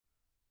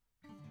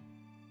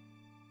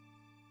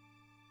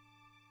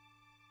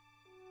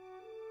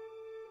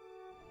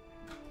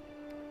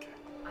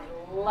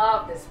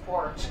love this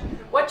porch.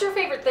 What's your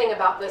favorite thing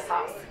about this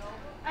house?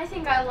 I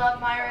think I love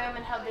my room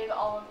and how big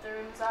all of the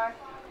rooms are.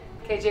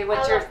 KJ,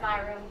 what's your... I love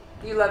my room.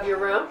 You love your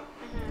room?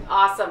 Mm-hmm.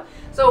 Awesome.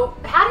 So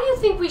how do you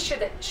think we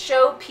should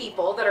show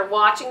people that are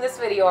watching this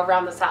video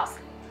around this house?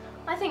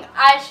 I think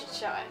I should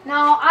show it.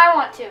 No, I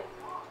want to.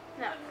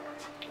 No.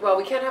 Well,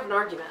 we can't have an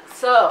argument.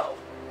 So,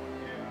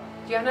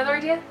 do you have another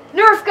idea?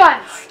 Nerf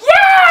guns!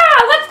 Yeah!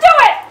 Let's do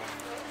it!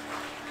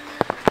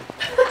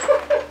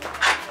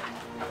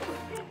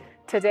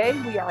 Today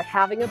we are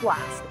having a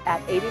blast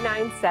at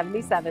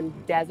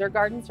 8977 Desert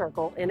Garden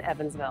Circle in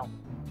Evansville.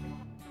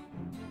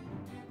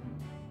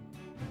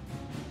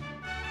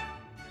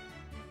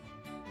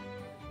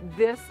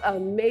 This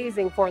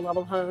amazing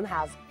 4-level home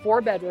has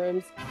 4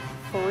 bedrooms,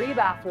 3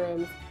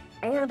 bathrooms,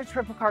 and a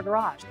triple car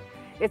garage.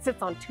 It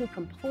sits on 2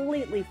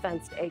 completely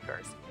fenced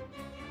acres.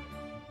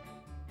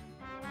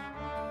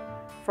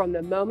 From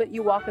the moment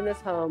you walk in this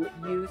home,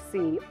 you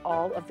see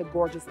all of the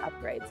gorgeous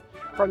upgrades.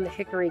 From the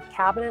hickory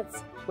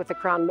cabinets with the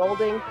crown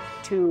molding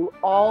to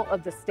all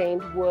of the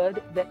stained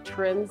wood that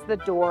trims the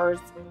doors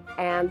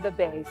and the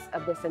base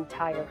of this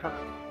entire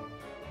home.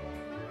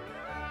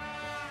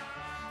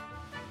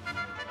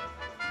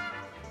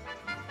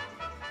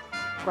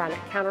 Granite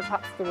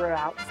countertops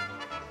throughout,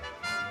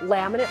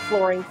 laminate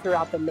flooring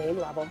throughout the main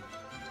level,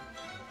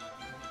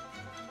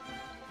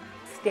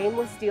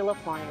 stainless steel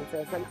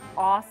appliances, an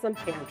awesome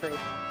pantry.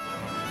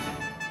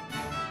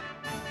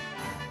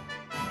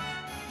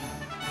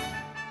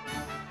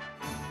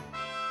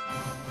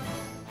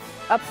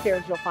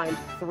 Upstairs you'll find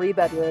 3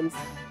 bedrooms,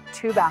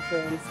 2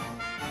 bathrooms,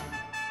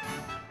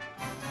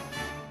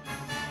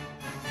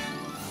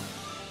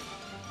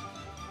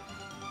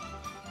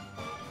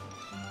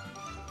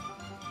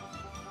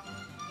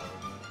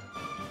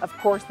 of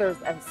course,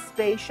 there's a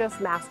spacious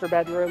master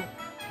bedroom,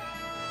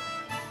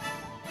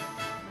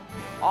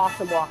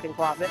 awesome walk-in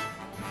closet,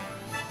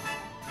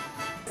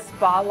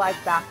 spa-like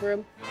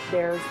bathroom.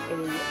 There's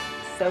a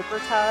soaker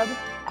tub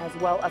as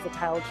well as a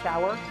tiled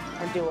shower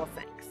and dual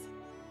sinks.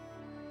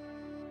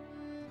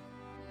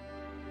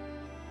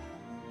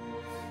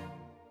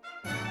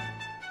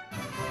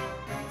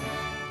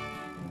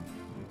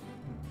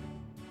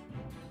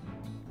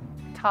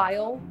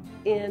 Tile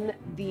in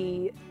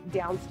the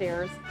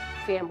downstairs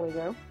family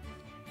room.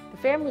 The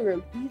family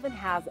room even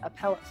has a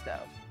pellet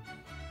stove.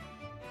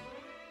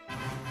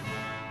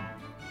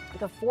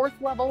 The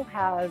 4th level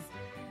has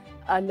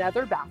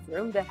another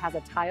bathroom that has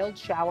a tiled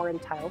shower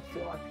and tiled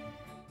floor.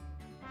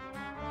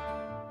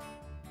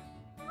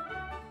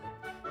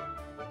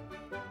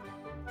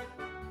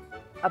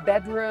 A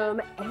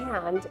bedroom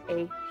and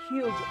a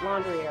huge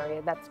laundry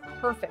area that's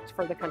perfect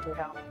for the country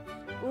home.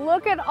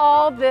 Look at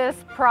all this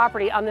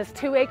property on this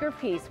 2-acre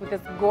piece with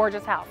this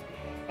gorgeous house.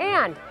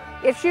 And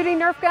if shooting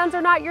Nerf guns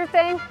are not your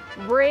thing,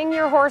 bring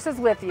your horses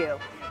with you.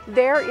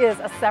 There is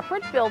a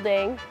separate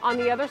building on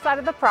the other side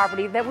of the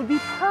property that would be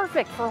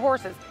perfect for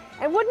horses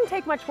and wouldn't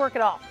take much work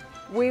at all.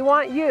 We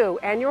want you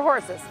and your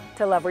horses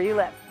to love where you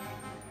live.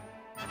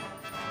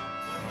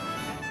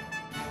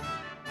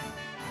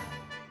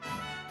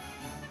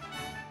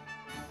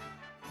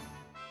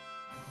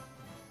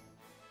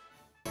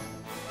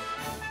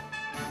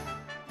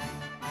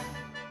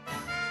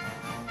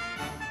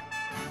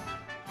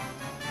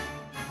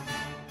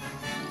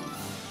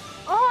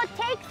 Oh,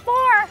 take 4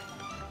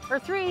 or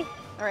 3.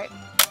 All right.